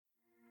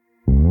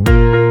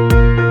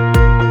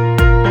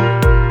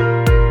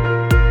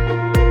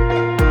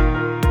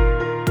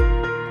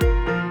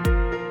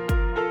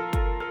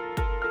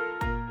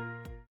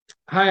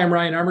Hi, I'm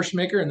Ryan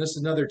Armerschmaker, and this is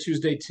another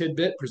Tuesday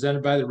Tidbit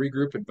presented by the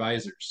Regroup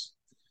Advisors.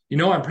 You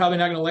know, I'm probably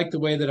not going to like the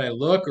way that I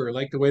look or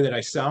like the way that I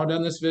sound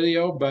on this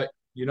video, but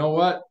you know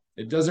what?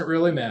 It doesn't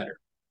really matter.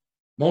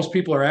 Most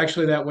people are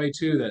actually that way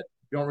too, that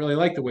don't really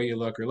like the way you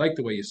look or like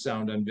the way you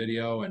sound on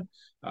video. And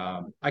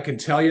I can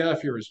tell you,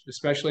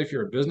 especially if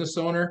you're a business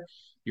owner,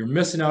 you're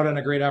missing out on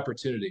a great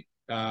opportunity.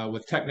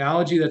 With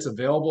technology that's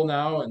available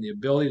now and the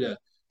ability to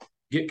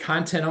get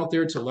content out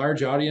there to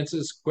large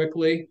audiences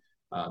quickly,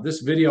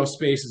 this video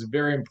space is a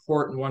very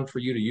important one for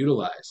you to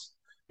utilize.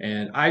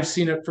 And I've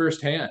seen it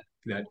firsthand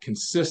that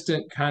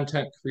consistent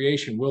content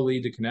creation will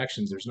lead to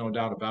connections. There's no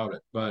doubt about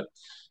it. But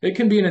it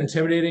can be an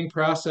intimidating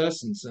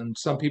process, and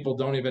some people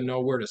don't even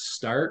know where to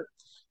start.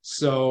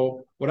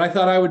 So, what I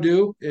thought I would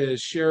do is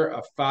share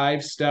a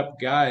 5-step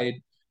guide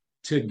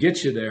to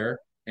get you there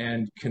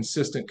and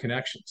consistent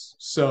connections.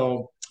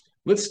 So,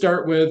 let's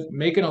start with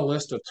making a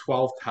list of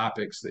 12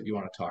 topics that you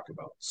want to talk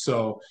about.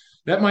 So,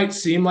 that might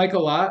seem like a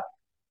lot,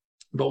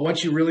 but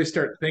once you really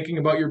start thinking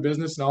about your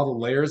business and all the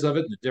layers of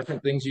it, the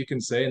different things you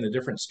can say and the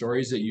different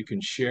stories that you can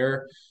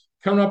share,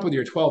 coming up with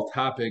your 12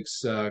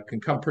 topics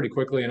can come pretty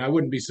quickly. And I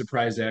wouldn't be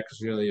surprised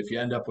actually if you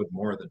end up with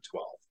more than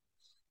 12.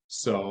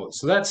 So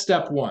that's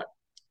step one.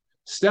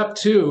 Step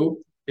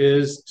two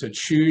is to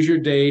choose your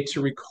day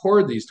to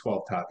record these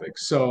 12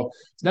 topics. So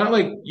it's not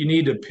like you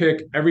need to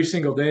pick every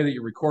single day that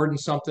you're recording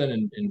something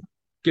and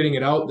getting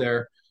it out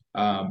there.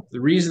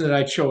 The reason that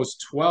I chose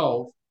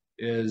 12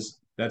 is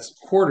that's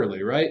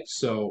quarterly, right?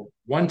 So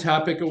one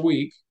topic a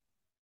week,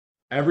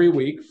 every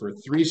week for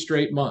 3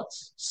 straight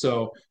months.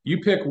 So you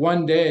pick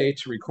one day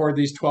to record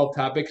these 12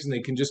 topics, and they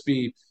can just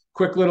be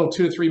quick little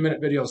 2 to 3 minute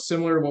videos,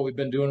 similar to what we've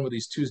been doing with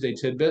these Tuesday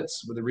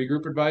tidbits with the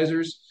Regroup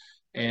Advisors.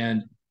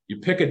 And you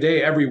pick a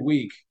day every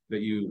week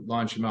that you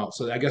launch them out.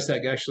 So I guess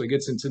that actually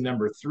gets into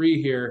number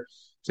 3 here,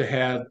 to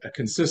have a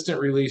consistent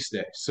release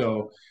day.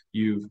 So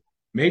you've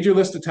made your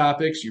list of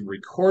topics, you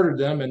recorded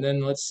them, and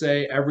then let's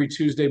say every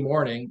Tuesday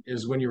morning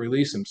is when you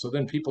release them. So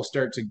then people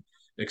start to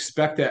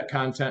expect that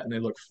content and they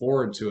look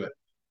forward to it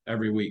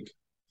every week.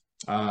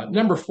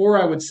 Number 4,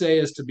 I would say,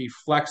 is to be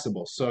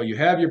flexible. So you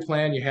have your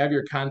plan, you have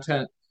your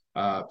content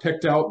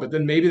picked out, but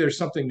then maybe there's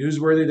something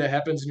newsworthy that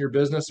happens in your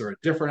business or a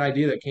different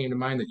idea that came to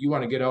mind that you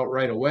want to get out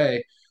right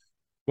away.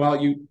 Well,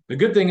 the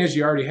good thing is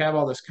you already have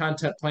all this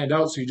content planned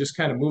out, so you just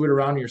kind of move it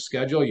around your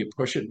schedule, you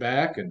push it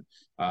back, and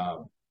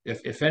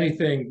if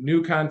anything,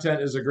 new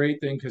content is a great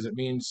thing because it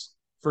means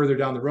further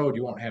down the road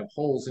you won't have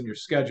holes in your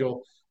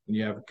schedule and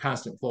you have a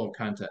constant flow of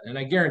content. And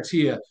I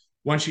guarantee you,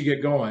 once you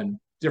get going,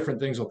 different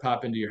things will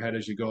pop into your head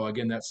as you go.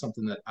 Again, that's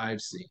something that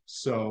I've seen.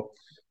 So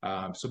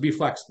be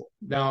flexible.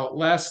 Now,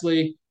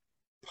 lastly,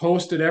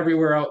 post it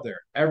everywhere out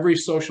there. Every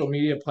social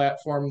media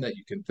platform that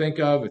you can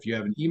think of. If you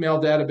have an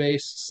email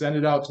database, send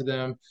it out to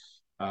them.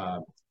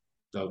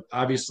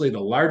 Obviously, the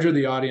larger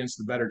the audience,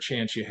 the better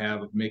chance you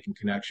have of making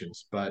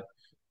connections. But at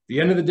the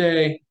end of the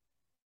day,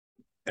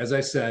 as I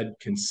said,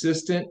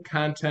 consistent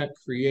content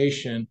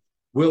creation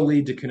will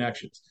lead to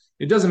connections.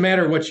 It doesn't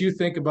matter what you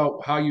think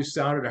about how you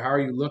sounded or how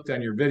you looked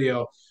on your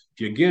video.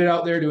 If you get it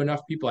out there to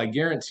enough people, I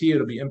guarantee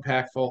it'll be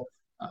impactful.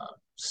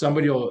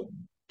 Somebody will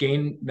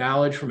gain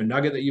knowledge from a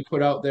nugget that you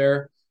put out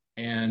there,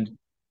 and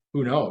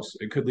who knows,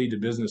 it could lead to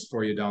business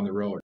for you down the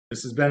road.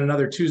 This has been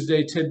another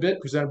Tuesday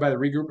Tidbit presented by the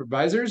Regroup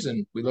Advisors,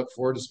 and we look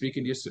forward to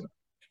speaking to you soon.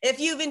 If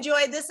you've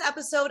enjoyed this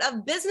episode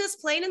of Business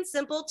Plain and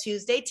Simple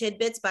Tuesday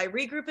Tidbits by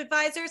Regroup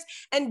Advisors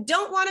and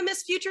don't want to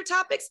miss future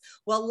topics,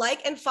 well, like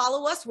and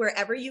follow us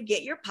wherever you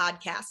get your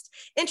podcast.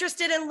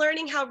 Interested in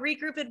learning how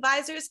Regroup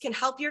Advisors can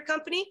help your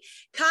company?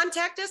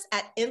 Contact us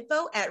at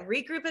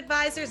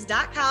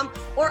info@regroupadvisors.com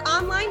or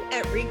online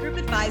at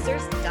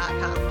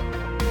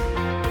regroupadvisors.com.